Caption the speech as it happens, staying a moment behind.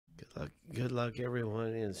Good luck,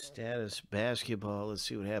 everyone, in status basketball. Let's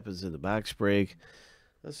see what happens in the box break.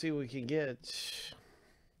 Let's see what we can get.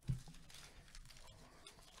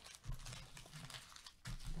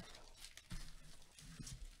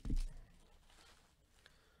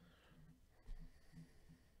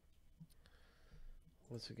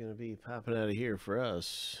 What's it going to be popping out of here for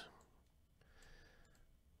us?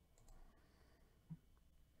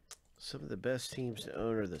 Some of the best teams to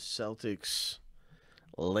own are the Celtics,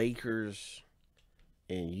 Lakers,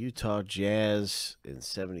 and Utah Jazz and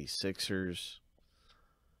 76ers.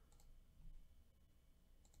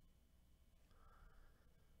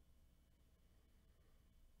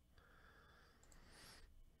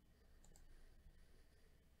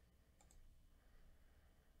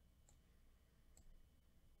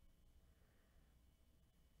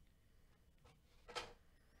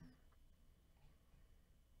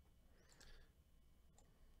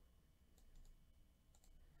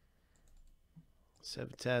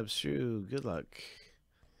 Seven tabs through. Good luck.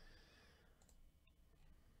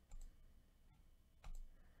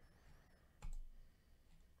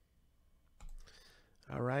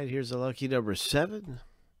 All right, here's a lucky number 7.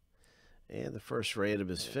 And the first random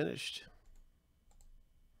is finished.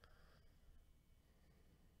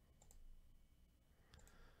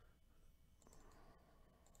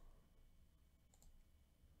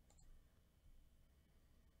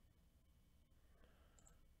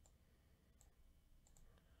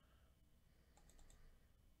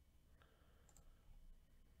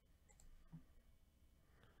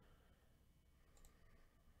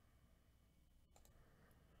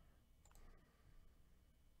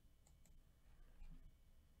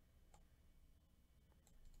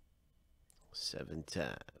 Seven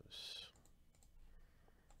times.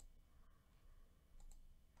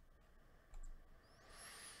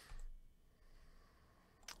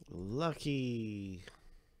 Lucky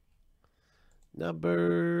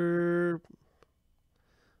number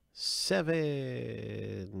 7.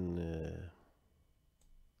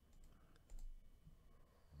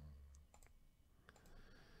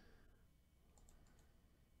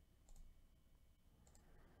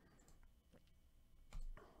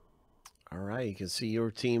 All right, you can see your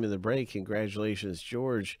team in the break. Congratulations,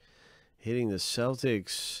 George, hitting the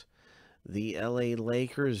Celtics, the LA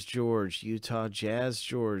Lakers, George, Utah Jazz,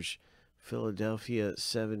 George, Philadelphia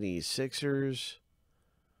 76ers.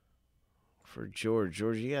 For George,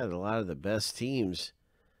 you got a lot of the best teams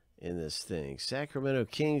in this thing. Sacramento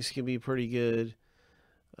Kings can be pretty good,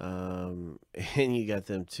 and you got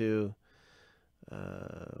them too.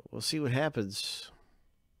 We'll see what happens.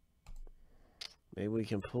 Maybe we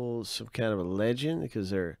can pull some kind of a legend, because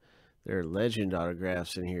there are legend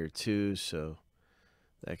autographs in here too, so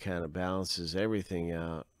that kind of balances everything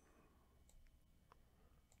out.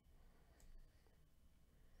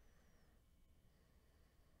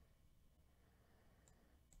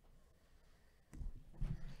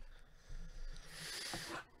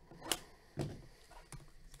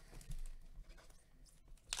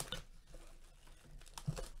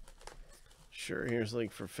 Sure, here's a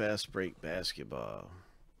link for Fast Break Basketball.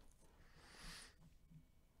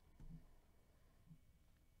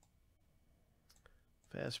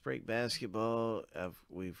 Fast Break Basketball,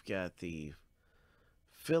 we've got the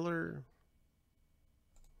filler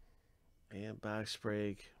and box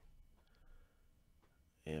break.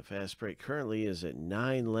 And Fast Break currently is at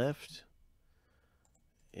 9 left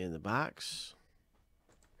in the box.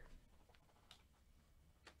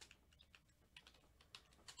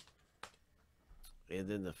 And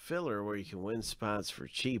then the filler, where you can win spots for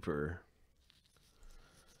cheaper,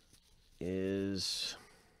 is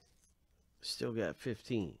still got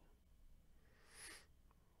 15.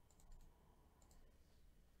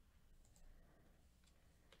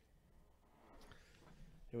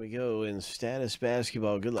 Here we go in status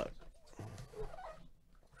basketball. Good luck.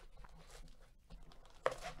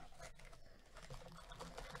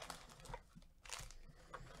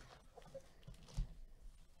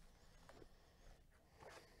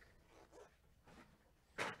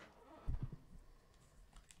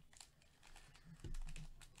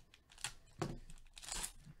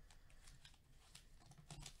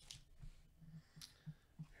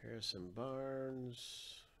 Harrison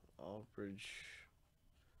Barnes, Aldridge,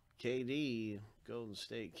 KD, Golden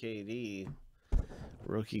State KD,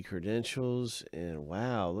 rookie credentials, and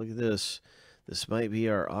wow, look at this. This might be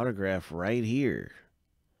our autograph right here.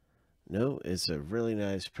 No, it's a really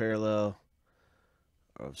nice parallel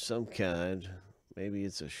of some kind. Maybe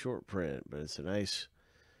it's a short print, but it's a nice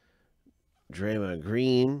Draymond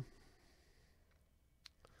Green.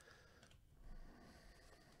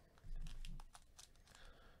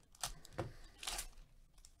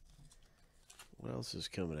 What else is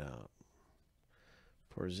coming out?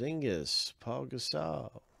 Porzingis, Paul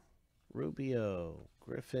Gasol, Rubio,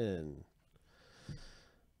 Griffin.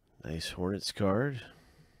 Nice Hornets card.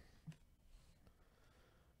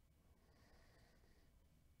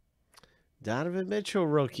 Donovan Mitchell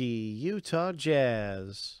rookie, Utah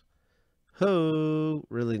Jazz. Ho!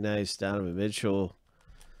 Really nice Donovan Mitchell.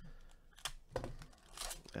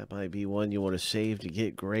 That might be one you want to save to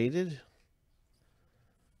get graded.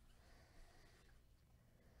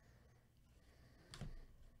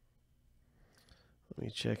 Let me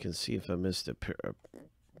check and see if I missed a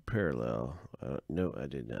parallel. No, I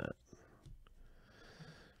did not.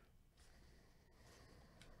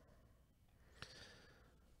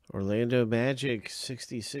 Orlando Magic,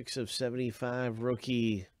 66 of 75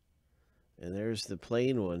 rookie. And there's the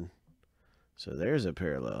plain one. So there's a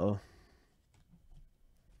parallel.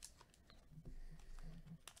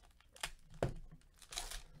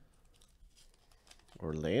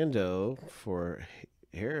 Orlando for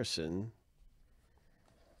Harrison.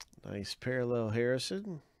 Nice parallel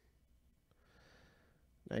Harrison.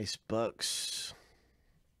 Nice Bucks.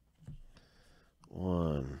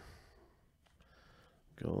 One.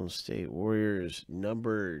 Golden State Warriors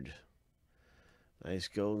numbered. Nice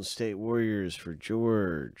Golden State Warriors for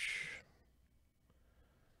George.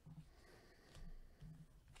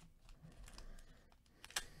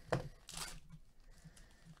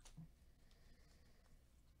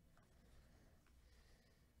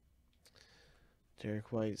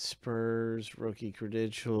 Derek White Spurs, rookie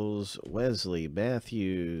credentials. Wesley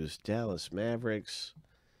Matthews, Dallas Mavericks.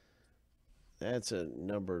 That's a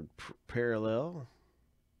numbered parallel.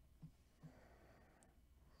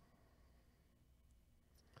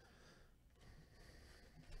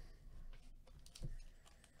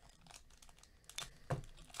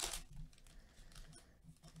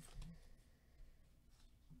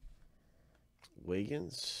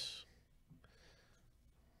 Wiggins.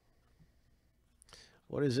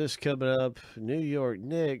 What is this coming up? New York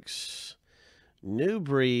Knicks. New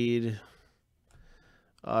breed.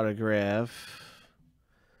 Autograph.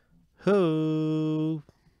 Who?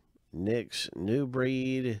 Knicks. New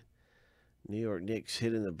breed. New York Knicks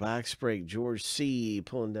hitting the box break. George C.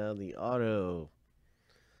 pulling down the auto.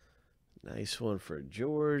 Nice one for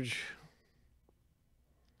George.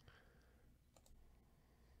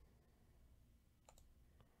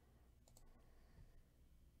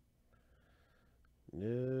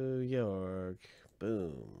 New York.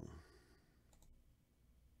 Boom.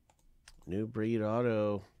 New breed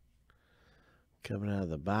auto coming out of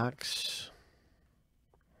the box.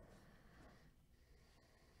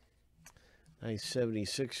 Nice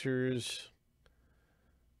 76ers.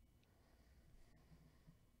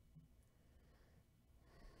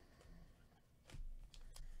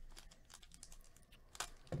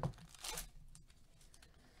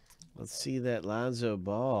 Let's see that Lonzo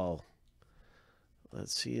Ball.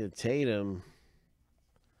 Let's see a Tatum.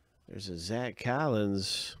 There's a Zach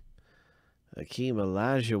Collins. Hakeem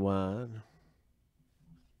Olajuwon.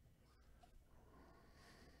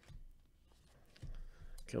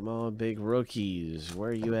 Come on, big rookies.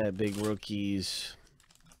 Where are you at, big rookies?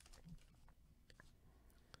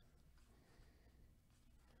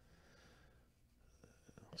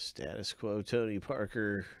 Status quo, Tony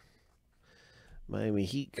Parker. Miami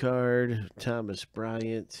Heat card. Thomas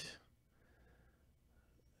Bryant.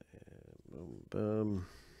 Boom, boom.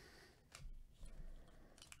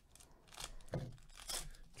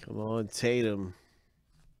 Come on, Tatum.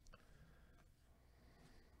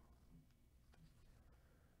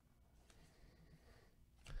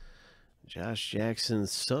 Josh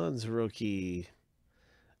Jackson's Suns rookie.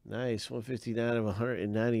 Nice. 159 of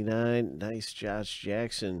 199. Nice Josh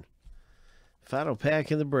Jackson. Final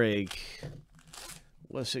pack in the break.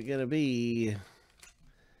 What's it going to be?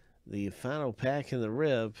 The final pack in the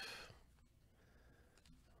rip.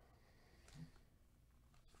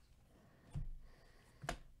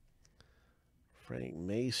 Frank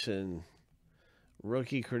Mason.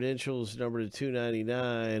 Rookie credentials number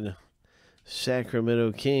 299.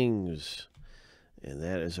 Sacramento Kings. And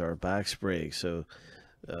that is our box break. So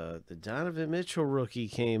the Donovan Mitchell rookie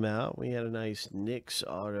came out. We had a nice Knicks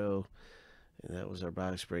auto. And that was our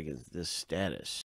box break in this status.